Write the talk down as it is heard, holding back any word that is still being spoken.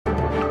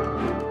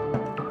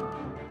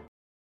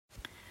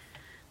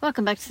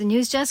Welcome back to the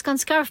News Desk on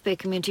Scarf Bay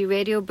Community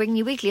Radio, bringing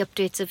you weekly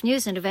updates of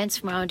news and events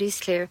from around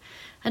East Clare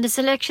and a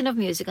selection of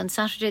music on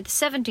Saturday the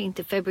 17th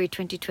of February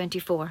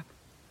 2024.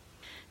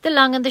 The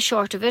long and the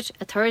short of it,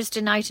 A Thursday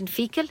Night in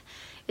Fecal,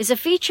 is a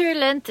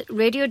feature-length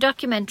radio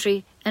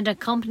documentary and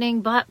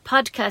accompanying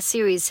podcast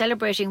series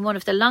celebrating one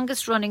of the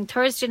longest-running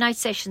Thursday night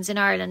sessions in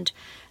Ireland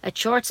at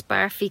Shorts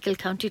Bar, Fecal,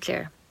 County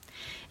Clare.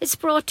 It's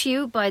brought to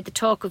you by the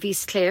Talk of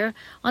East Clare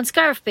on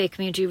Scarf Bay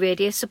Community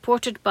Radio,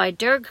 supported by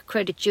Derg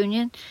Credit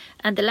Union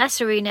and the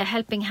Lassarina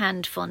Helping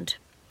Hand Fund.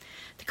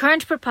 The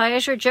current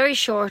proprietor, Jerry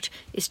Short,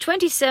 is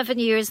 27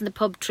 years in the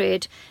pub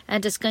trade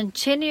and has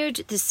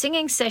continued the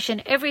singing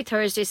session every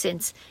Thursday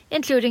since,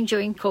 including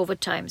during COVID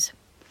times.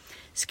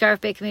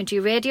 Scarf Bay Community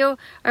Radio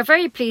are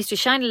very pleased to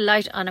shine a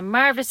light on a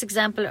marvellous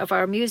example of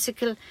our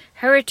musical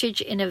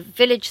heritage in a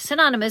village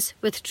synonymous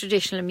with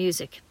traditional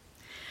music.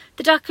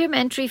 The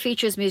documentary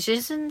features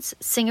musicians,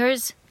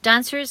 singers,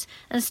 dancers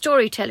and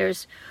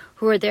storytellers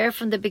who were there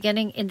from the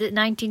beginning in the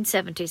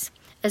 1970s,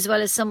 as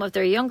well as some of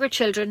their younger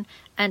children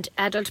and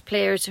adult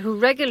players who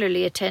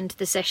regularly attend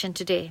the session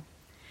today.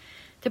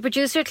 The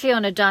producer,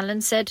 Cleona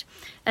Donlan, said,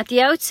 "At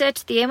the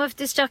outset, the aim of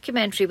this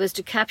documentary was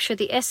to capture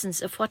the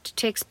essence of what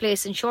takes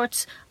place in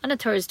Shorts on a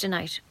Thursday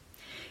night.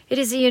 It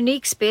is a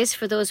unique space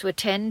for those who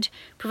attend,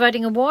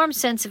 providing a warm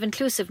sense of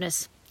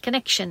inclusiveness,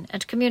 connection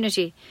and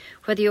community,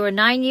 whether you are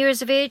 9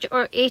 years of age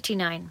or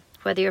 89,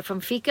 whether you're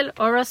from Fecal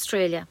or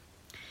Australia."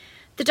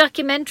 The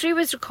documentary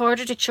was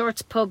recorded at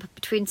Shorts Pub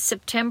between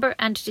September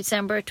and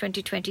December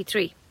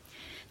 2023.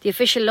 The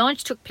official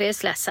launch took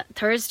place last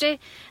Thursday,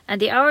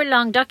 and the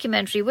hour-long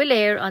documentary will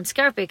air on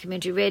Scarf Bay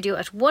Community Radio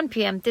at 1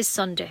 p.m. this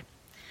Sunday.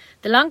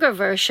 The longer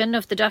version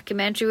of the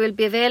documentary will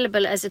be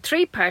available as a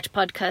 3-part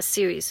podcast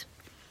series.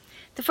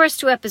 The first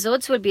 2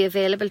 episodes will be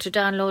available to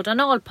download on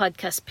all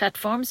podcast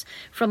platforms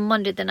from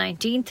Monday the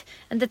 19th,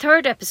 and the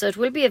 3rd episode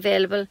will be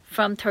available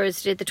from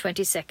Thursday the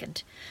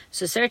 22nd.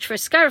 So search for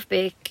Scarf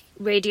Bay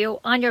Radio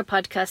on your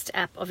podcast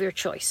app of your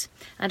choice.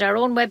 And our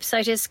own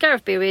website is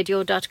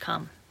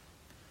scarfbayradio.com.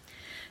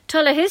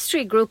 Tulla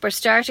History Group are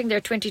starting their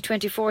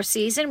 2024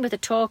 season with a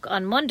talk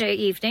on Monday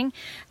evening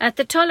at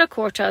the Tulla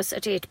Courthouse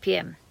at 8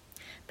 p.m.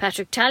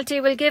 Patrick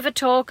Talty will give a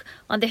talk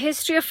on the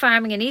history of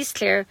farming in East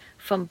Clare,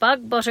 from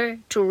bog butter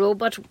to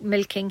robot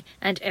milking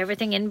and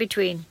everything in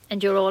between,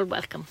 and you're all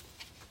welcome.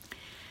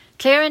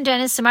 Clare and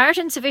Dennis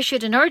Samaritans have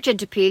issued an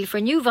urgent appeal for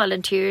new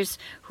volunteers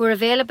who are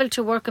available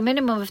to work a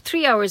minimum of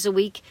 3 hours a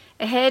week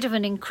ahead of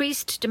an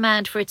increased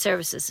demand for its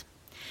services.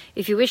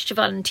 If you wish to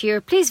volunteer,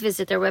 please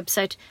visit their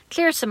website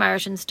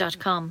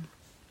claresamaritans.com.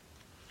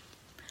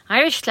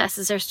 Irish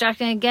classes are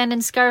starting again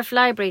in Scariff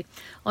Library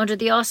under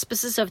the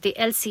auspices of the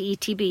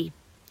LCETB.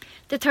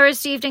 The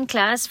Thursday evening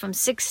class from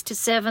 6 to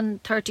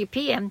 7:30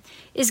 p.m.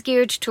 is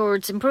geared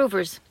towards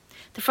improvers.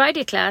 The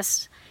Friday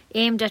class,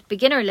 aimed at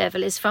beginner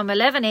level, is from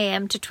 11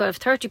 a.m. to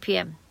 12:30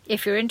 p.m.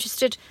 If you're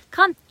interested,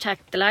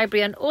 contact the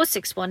library on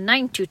 061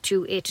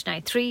 922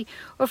 893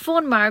 or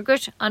phone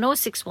Margaret on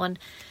 061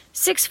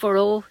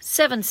 640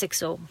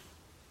 760.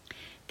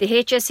 The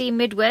HSE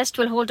Midwest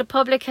will hold a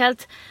public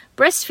health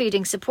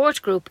breastfeeding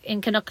support group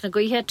in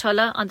Canucknaguiha,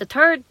 Tulla on the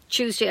 3rd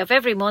Tuesday of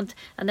every month,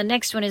 and the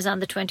next one is on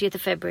the 20th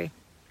of February.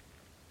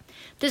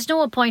 There's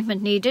no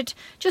appointment needed,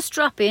 just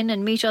drop in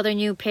and meet other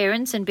new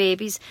parents and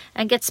babies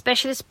and get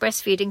specialist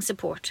breastfeeding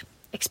support.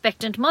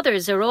 Expectant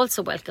mothers are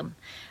also welcome,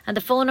 and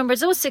the phone number is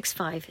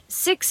 065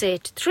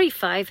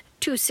 6835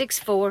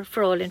 264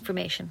 for all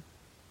information.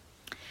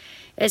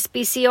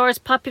 SBCR's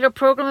popular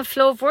programme of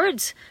Flow of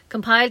Words,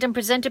 compiled and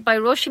presented by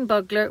Roisin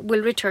Bugler,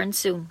 will return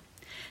soon.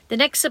 The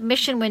next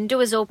submission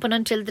window is open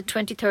until the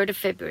 23rd of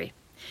February.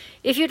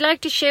 If you'd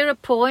like to share a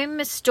poem,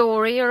 a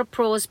story or a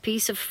prose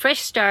piece of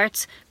fresh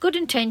starts, good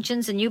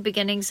intentions and new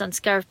beginnings on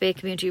Scarf Bay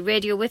Community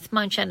Radio with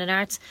Mount Shannon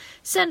Arts,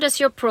 send us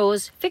your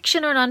prose,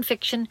 fiction or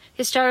non-fiction,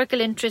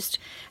 historical interest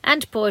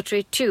and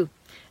poetry to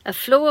A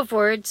Flow of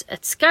Words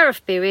at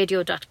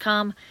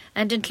scarifbayradio.com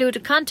and include a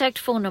contact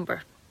phone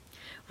number.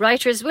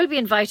 Writers will be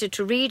invited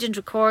to read and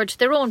record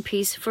their own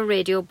piece for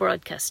radio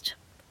broadcast.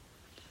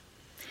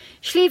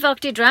 Slieve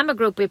Aughty Drama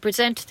Group will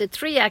present the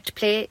 3-act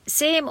play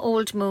Same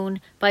Old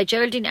Moon by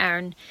Geraldine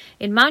Aaron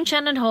in Mount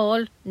Shannon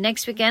Hall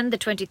next weekend, the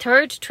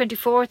 23rd,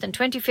 24th and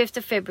 25th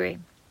of February.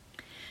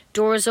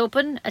 Doors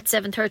open at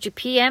 7:30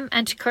 p.m.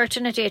 and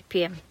curtain at 8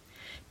 p.m.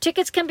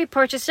 Tickets can be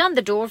purchased on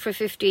the door for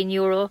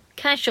 €15,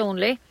 cash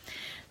only.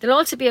 There'll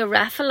also be a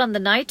raffle on the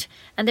night,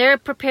 and they're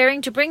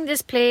preparing to bring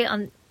this play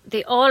on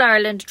the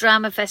All-Ireland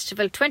Drama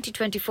Festival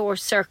 2024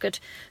 circuit,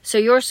 so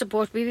your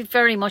support will be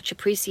very much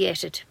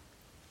appreciated.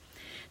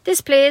 This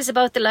play is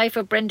about the life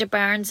of Brenda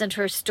Barnes and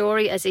her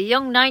story as a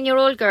young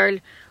 9-year-old girl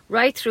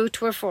right through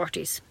to her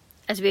 40s.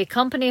 As we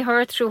accompany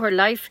her through her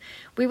life,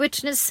 we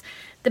witness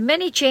the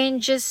many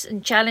changes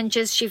and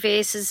challenges she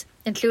faces,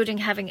 including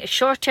having a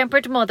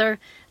short-tempered mother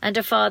and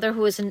a father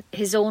who is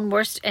his own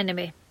worst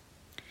enemy.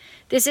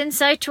 This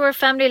insight to her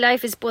family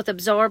life is both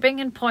absorbing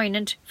and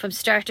poignant from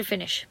start to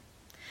finish.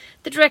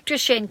 The director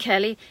is Shane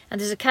Kelly, and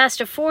there's a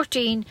cast of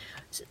 14,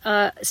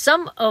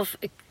 some of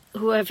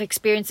who have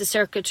experienced the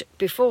circuit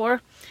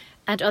before,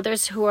 and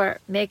others who are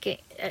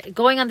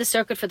going on the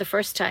circuit for the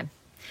first time.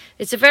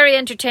 It's a very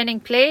entertaining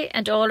play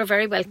and all are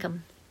very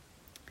welcome.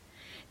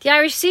 The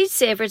Irish Seed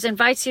Savers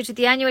invites you to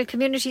the annual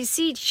Community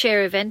Seed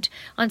Share event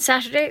on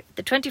Saturday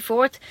the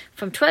 24th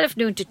from 12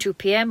 noon to 2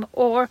 p.m.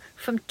 or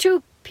from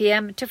 2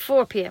 p.m. to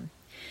 4 p.m.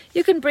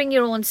 You can bring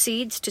your own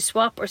seeds to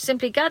swap or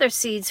simply gather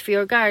seeds for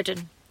your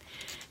garden.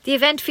 The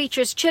event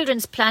features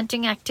children's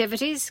planting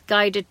activities,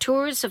 guided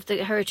tours of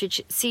the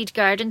heritage seed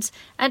gardens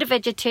and a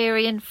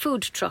vegetarian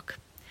food truck.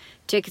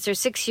 Tickets are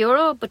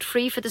 €6 but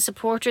free for the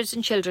supporters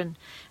and children.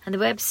 And the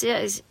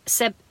website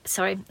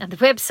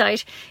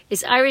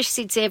is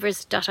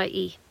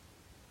irishseedsavers.ie.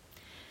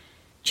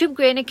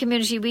 Tuamgraney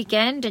Community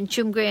Weekend and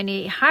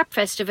Tuamgraney Harp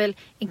Festival,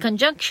 in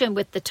conjunction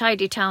with the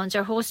Tidy Towns,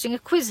 are hosting a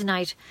quiz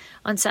night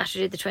on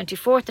Saturday the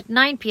 24th at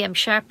 9 p.m.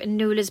 sharp in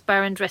Newla's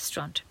Bar and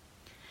Restaurant.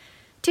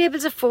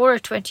 Tables of 4 are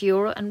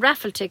 €20 and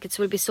raffle tickets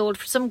will be sold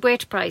for some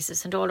great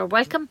prizes, and all are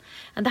welcome.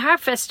 And the Harp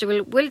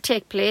Festival will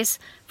take place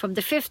from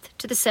the 5th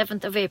to the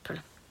 7th of April.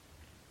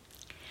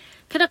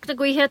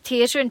 Canucknaguiha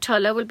Theatre in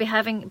Tulla will be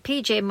having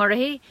PJ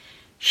Murray,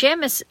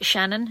 Seamus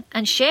Shannon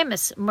and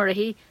Seamus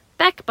Murray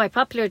back by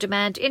popular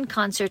demand in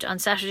concert on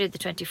Saturday the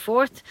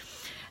 24th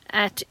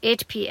at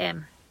 8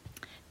 p.m.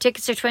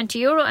 Tickets are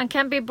 €20 and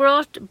can be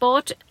bought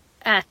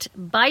at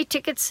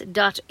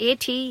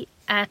buytickets.at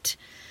at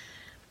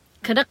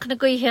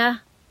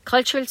Canucknaguiha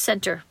Cultural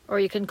Centre, or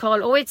you can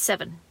call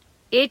 087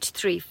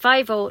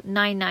 8350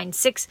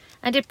 996,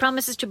 and it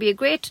promises to be a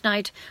great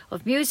night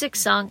of music,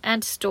 song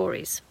and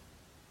stories.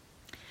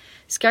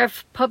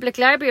 Scariff Public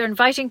Library are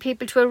inviting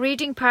people to a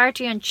reading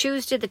party on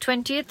Tuesday the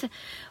 20th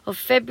of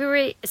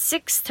February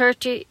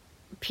 6:30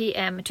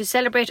 p.m. to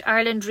celebrate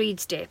Ireland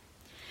Reads Day.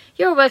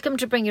 You're welcome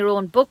to bring your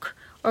own book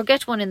or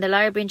get one in the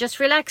library and just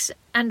relax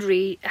and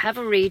have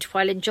a read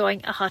while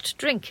enjoying a hot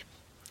drink.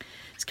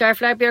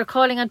 Scariff Library are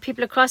calling on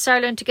people across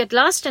Ireland to get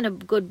lost in a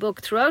good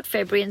book throughout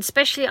February, and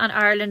especially on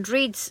Ireland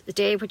Reads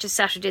Day, which is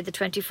Saturday the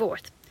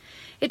 24th.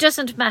 It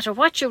doesn't matter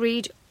what you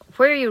read,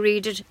 where you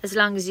read it, as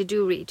long as you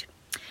do read.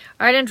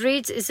 Ireland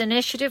Reads is an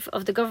initiative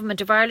of the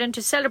Government of Ireland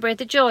to celebrate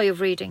the joy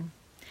of reading.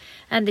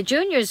 And the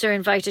juniors are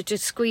invited to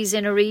squeeze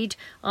in a read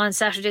on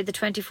Saturday the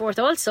 24th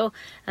also,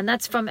 and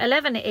that's from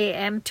 11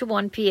 a.m. to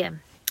 1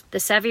 p.m.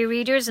 The savvy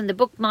readers and the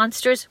book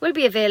monsters will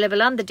be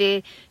available on the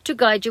day to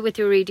guide you with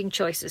your reading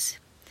choices.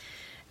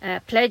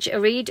 Pledge a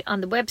read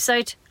on the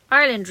website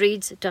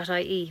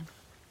irelandreads.ie.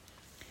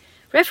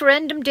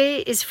 Referendum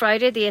Day is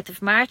Friday the 8th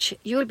of March.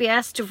 You will be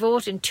asked to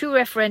vote in 2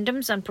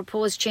 referendums on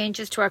proposed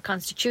changes to our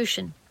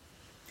Constitution.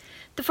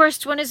 The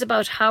first one is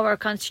about how our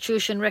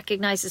Constitution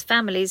recognises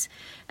families,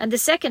 and the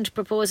second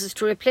proposes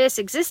to replace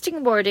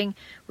existing wording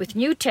with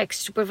new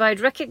text to provide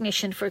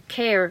recognition for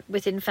care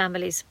within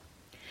families.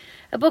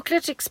 A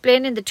booklet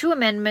explaining the 2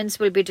 amendments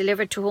will be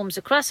delivered to homes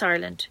across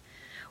Ireland.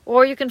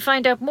 Or you can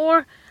find out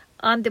more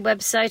on the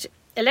website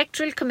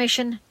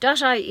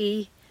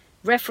electoralcommission.ie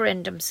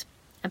referendums.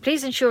 And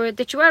please ensure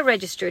that you are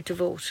registered to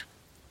vote.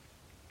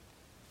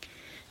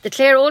 The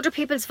Clare Older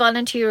People's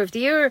Volunteer of the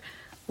Year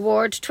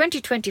Award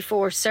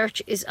 2024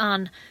 search is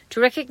on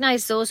to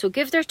recognise those who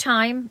give their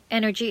time,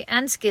 energy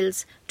and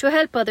skills to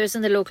help others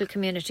in the local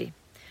community.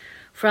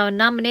 For our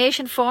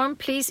nomination form,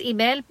 please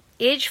email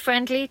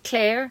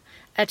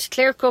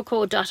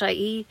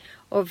agefriendlyclare@clarecoco.ie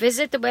or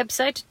visit the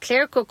website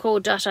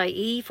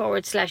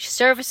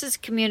clarecoco.ie/services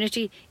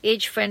community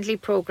age friendly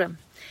programme.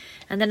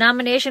 And the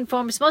nomination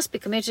forms must be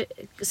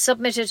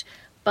submitted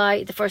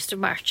by the 1st of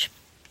March.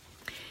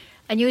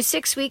 A new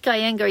 6-week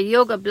Iyengar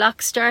yoga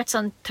block starts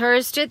on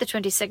Thursday the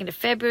 22nd of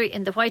February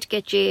in the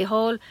Whitegate GA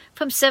Hall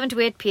from 7 to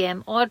 8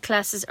 p.m. All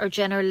classes are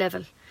general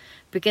level.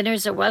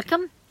 Beginners are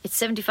welcome. It's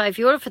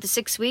 €75 for the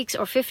 6 weeks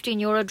or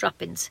 €15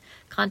 drop-ins.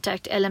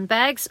 Contact Ellen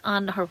Baggs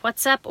on her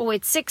WhatsApp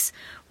 086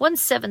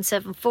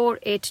 1774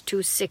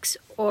 826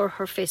 or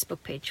her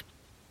Facebook page.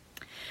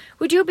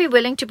 Would you be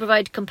willing to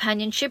provide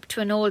companionship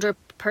to an older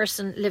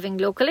person living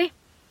locally?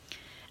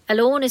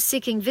 Alone is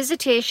seeking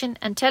visitation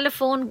and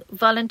telephone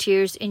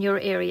volunteers in your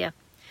area.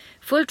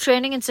 Full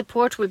training and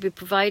support will be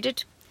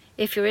provided.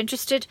 If you're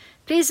interested,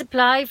 please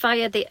apply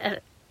via the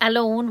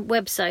Alone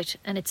website,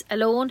 and it's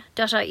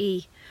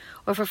alone.ie.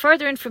 Or for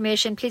further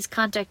information, please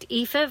contact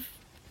Aoife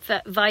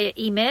via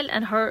email,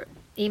 and her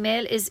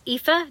email is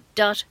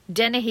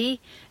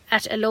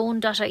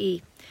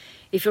aoife.dennehy@alone.ie.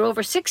 If you're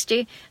over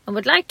 60 and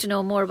would like to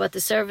know more about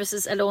the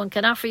services Alone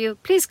can offer you,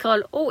 please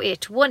call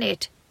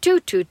 0818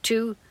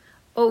 222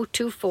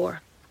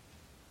 024.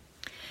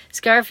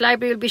 Scariff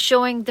Library will be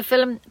showing the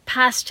film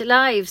Past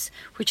Lives,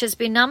 which has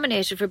been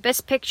nominated for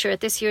Best Picture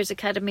at this year's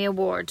Academy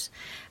Awards,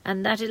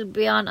 and that will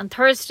be on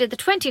Thursday the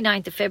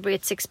 29th of February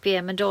at 6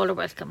 p.m. and all are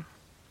welcome.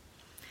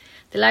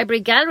 The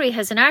Library Gallery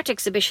has an art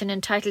exhibition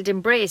entitled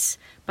Embrace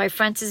by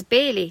Frances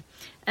Bailey,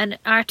 an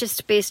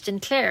artist based in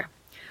Clare.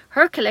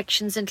 Her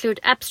collections include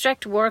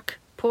abstract work,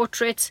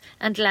 portraits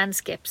and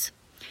landscapes.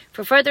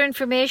 For further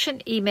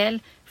information, email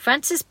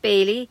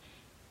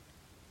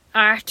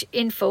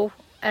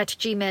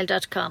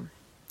francesbaileyartinfo@gmail.com,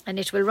 and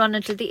it will run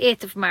until the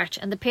 8th of March,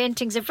 and the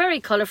paintings are very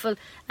colourful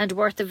and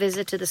worth a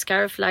visit to the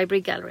Scariff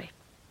Library Gallery.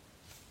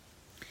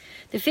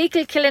 The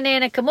Fecal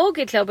Killanena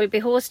Camogie Club will be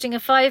hosting a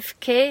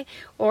 5k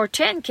or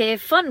 10k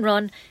fun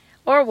run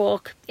or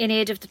walk in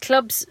aid of the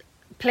club's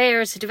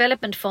Players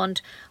Development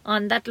Fund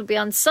that will be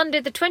on Sunday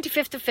the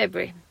 25th of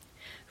February.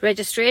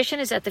 Registration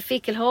is at the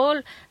Fecal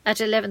Hall at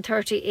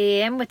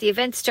 11:30am with the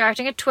event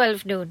starting at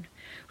 12 noon.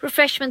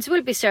 Refreshments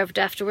will be served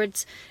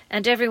afterwards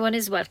and everyone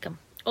is welcome.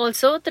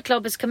 Also, the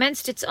club has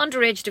commenced its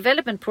underage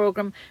development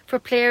programme for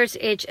players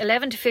aged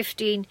 11 to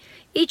 15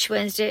 each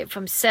Wednesday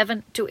from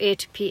 7 to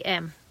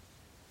 8pm.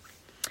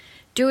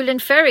 Doolin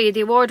Ferry, the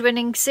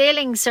award-winning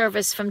sailing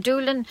service from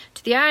Doolin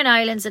to the Aran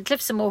Islands and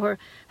Cliffs of Moher,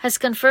 has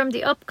confirmed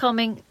the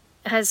upcoming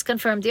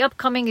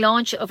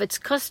launch of its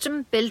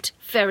custom-built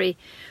ferry,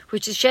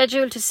 which is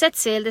scheduled to set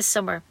sail this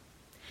summer.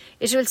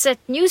 It will set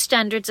new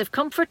standards of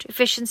comfort,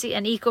 efficiency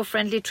and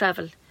eco-friendly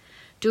travel.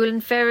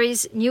 Doolin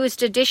Ferry's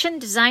newest edition,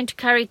 designed to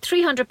carry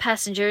 300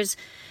 passengers,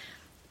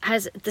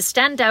 has the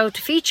standout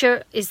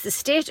feature is the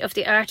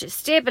state-of-the-art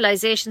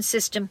stabilisation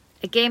system,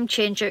 a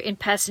game-changer in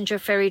passenger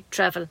ferry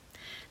travel.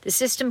 The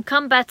system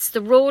combats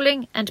the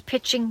rolling and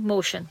pitching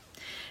motion.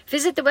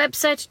 Visit the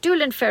website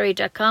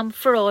doolinferry.com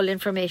for all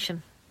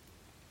information.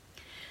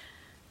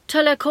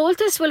 Tulla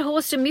Coltis will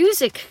host a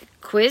music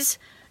quiz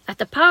at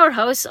the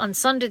Powerhouse on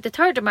Sunday the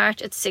 3rd of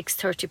March at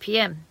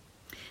 6:30pm.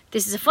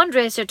 This is a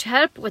fundraiser to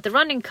help with the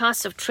running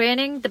costs of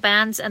training the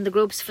bands and the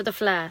groups for the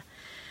FLA.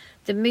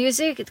 The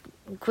music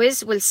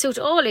quiz will suit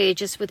all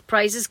ages with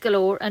prizes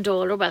galore and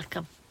all are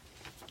welcome.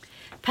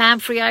 Palm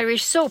Free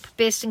Irish Soap,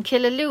 based in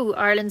Killaloo,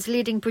 Ireland's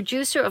leading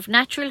producer of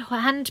natural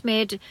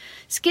handmade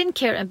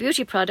skincare and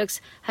beauty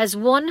products, has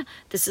won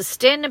the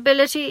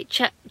Sustainability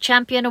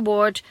Champion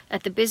Award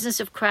at the Business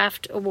of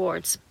Craft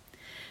Awards.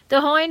 The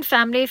Hoyne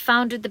family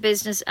founded the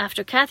business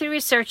after Cathy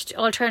researched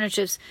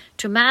alternatives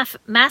to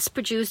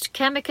mass-produced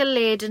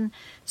chemical-laden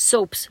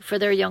soaps for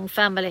their young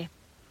family.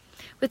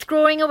 With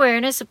growing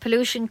awareness of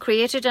pollution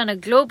created on a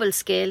global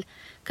scale,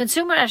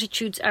 consumer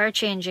attitudes are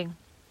changing.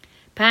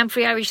 Palm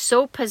Free Irish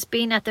Soap has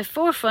been at the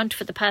forefront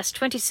for the past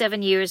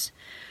 27 years,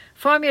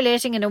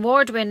 formulating an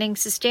award-winning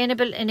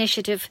sustainable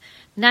initiative,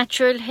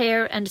 natural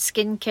hair and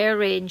skin care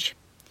range.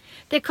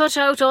 They cut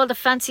out all the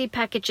fancy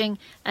packaging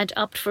and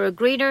opt for a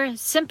greener,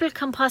 simple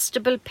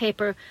compostable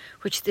paper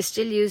which they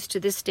still use to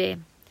this day.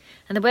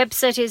 And the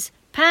website is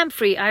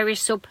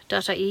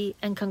palmfreeirishsoap.ie,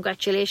 and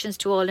congratulations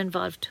to all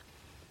involved.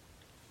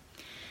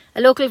 A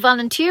local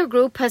volunteer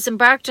group has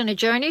embarked on a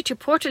journey to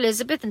Port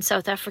Elizabeth in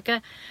South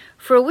Africa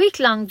for a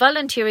week-long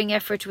volunteering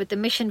effort with the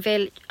Mission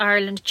Vale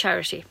Ireland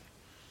charity.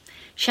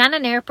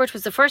 Shannon Airport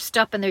was the first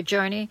stop in their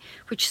journey,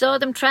 which saw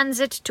them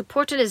transit to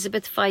Port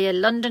Elizabeth via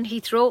London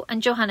Heathrow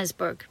and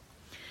Johannesburg.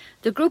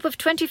 The group of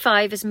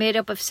 25 is made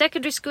up of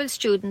secondary school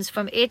students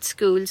from 8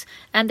 schools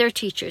and their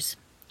teachers.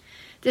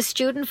 This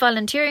student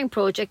volunteering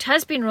project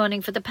has been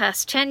running for the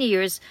past 10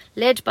 years,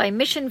 led by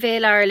Mission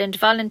Vale Ireland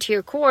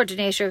volunteer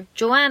coordinator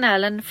Joanne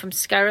Allen from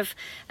Scariff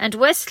and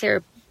West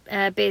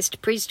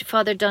Clare-based priest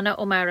Father Donna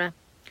O'Mara.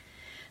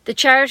 The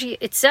charity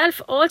itself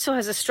also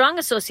has a strong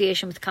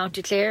association with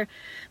County Clare,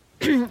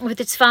 with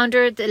its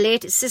founder, the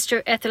late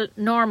Sister Ethel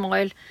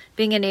Normoyle,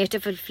 being a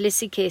native of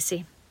Lissy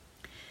Casey.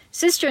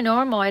 Sister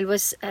Normoyle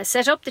was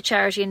set up the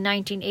charity in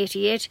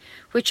 1988,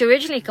 which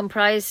originally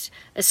comprised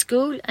a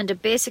school and a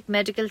basic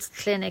medical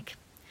clinic.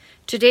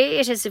 Today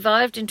it has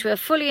evolved into a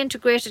fully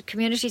integrated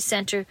community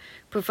centre,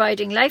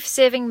 providing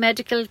life-saving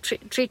medical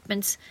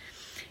treatments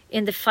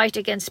in the fight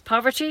against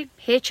poverty,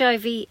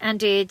 HIV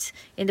and AIDS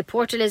in the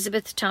Port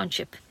Elizabeth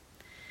township.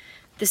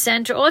 The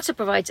centre also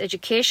provides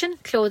education,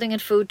 clothing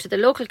and food to the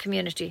local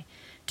community.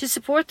 To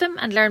support them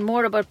and learn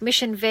more about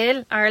Mission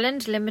Vale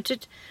Ireland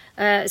visit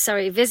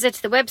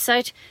the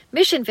website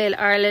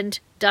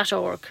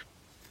missionvaleireland.org.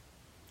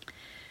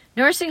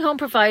 Nursing home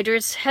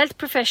providers, health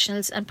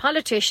professionals and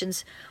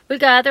politicians will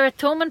gather at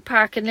Thomond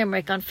Park in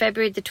Limerick on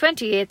February the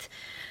 28th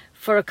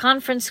for a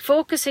conference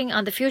focusing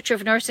on the future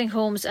of nursing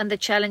homes and the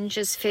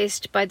challenges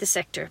faced by the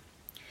sector.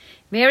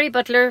 Mary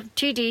Butler,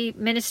 TD,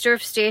 Minister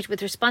of State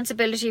with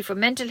responsibility for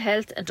mental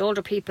health and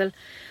older people,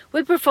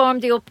 will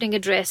perform the opening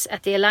address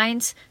at the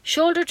Alliance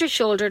Shoulder to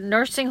Shoulder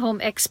Nursing Home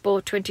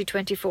Expo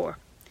 2024.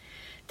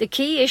 The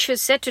key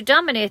issues set to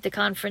dominate the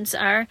conference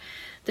are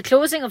the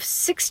closing of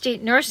 60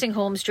 nursing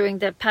homes during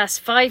the past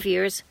 5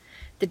 years,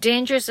 the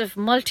dangers of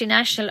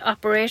multinational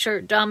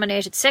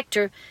operator-dominated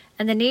sector,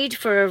 and the need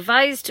for a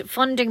revised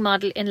funding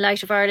model in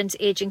light of Ireland's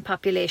ageing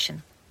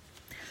population.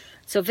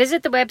 So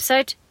visit the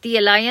website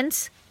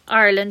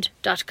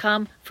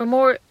theallianceireland.com for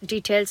more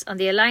details on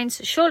the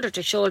Alliance Shoulder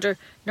to Shoulder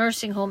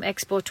Nursing Home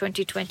Expo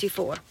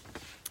 2024.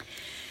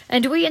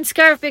 And we in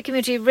Scariff Bay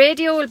Community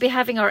Radio will be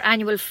having our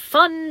annual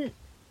fun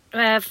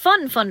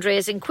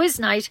fundraising quiz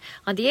night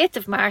on the 8th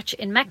of March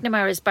in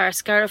McNamara's Bar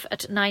Scariff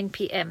at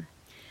 9pm.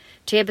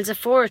 Tables of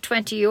 4 are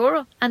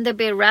 €20 and there'll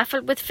be a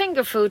raffle with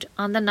finger food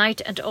on the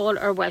night and all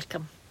are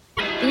welcome.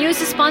 The news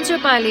is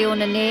sponsored by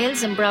Leona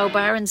Nails and Brow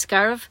Bar in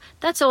Scariff.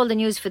 That's all the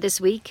news for this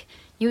week.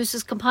 News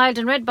is compiled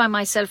and read by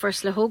myself,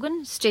 Ursula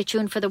Hogan. Stay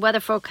tuned for the weather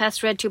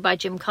forecast read to you by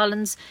Jim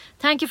Collins.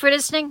 Thank you for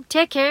listening.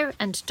 Take care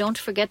and don't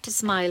forget to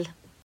smile.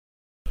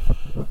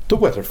 The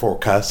weather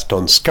forecast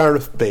on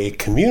Scariff Bay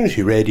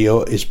Community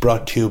Radio is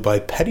brought to you by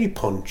Paddy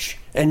Punch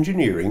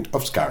Engineering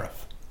of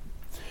Scariff.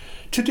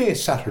 Today,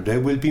 Saturday,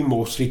 will be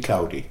mostly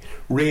cloudy.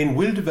 Rain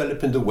will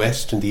develop in the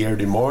west in the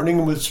early morning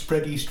and will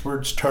spread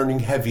eastwards, turning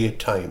heavy at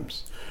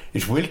times.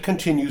 It will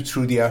continue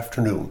through the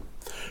afternoon.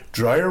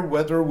 Drier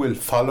weather will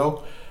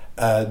follow,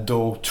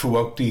 though,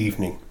 throughout the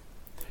evening.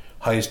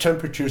 Highest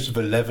temperatures of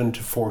 11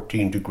 to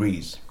 14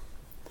 degrees.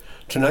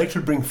 Tonight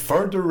will bring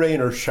further rain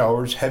or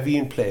showers, heavy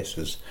in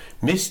places.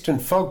 Mist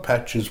and fog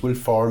patches will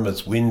form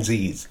as winds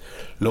ease,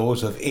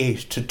 lows of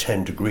 8 to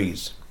 10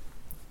 degrees.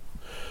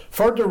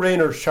 Further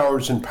rain or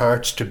showers in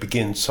parts to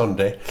begin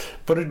Sunday,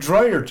 but a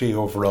drier day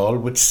overall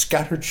with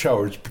scattered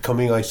showers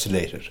becoming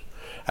isolated.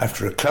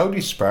 After a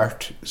cloudy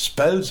start,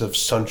 spells of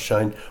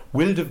sunshine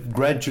will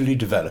gradually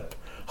develop.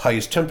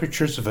 Highest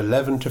temperatures of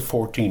 11 to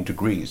 14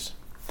 degrees.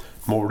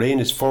 More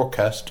rain is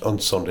forecast on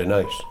Sunday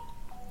night.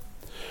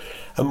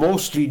 A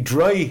mostly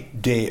dry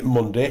day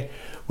Monday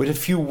with a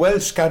few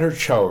well-scattered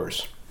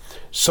showers.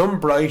 Some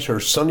bright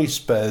or sunny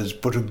spells,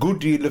 but a good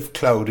deal of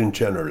cloud in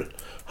general.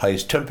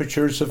 Highest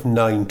temperatures of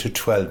 9 to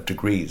 12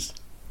 degrees.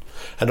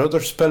 Another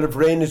spell of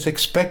rain is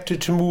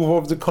expected to move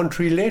over the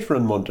country later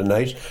on Monday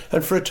night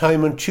and for a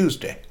time on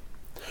Tuesday.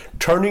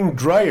 Turning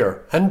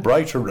drier and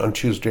brighter on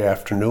Tuesday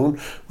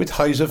afternoon with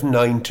highs of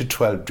 9 to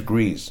 12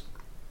 degrees.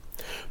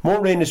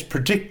 More rain is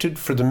predicted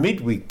for the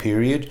midweek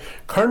period.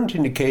 Current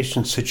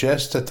indications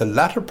suggest that the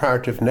latter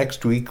part of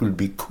next week will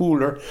be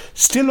cooler,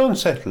 still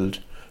unsettled,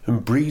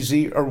 and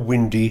breezy or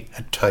windy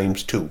at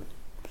times too.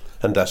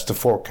 And that's the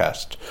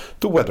forecast.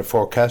 The weather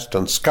forecast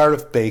on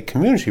Scariff Bay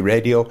Community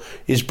Radio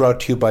is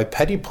brought to you by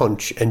Paddy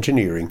Punch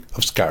Engineering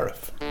of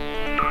Scariff.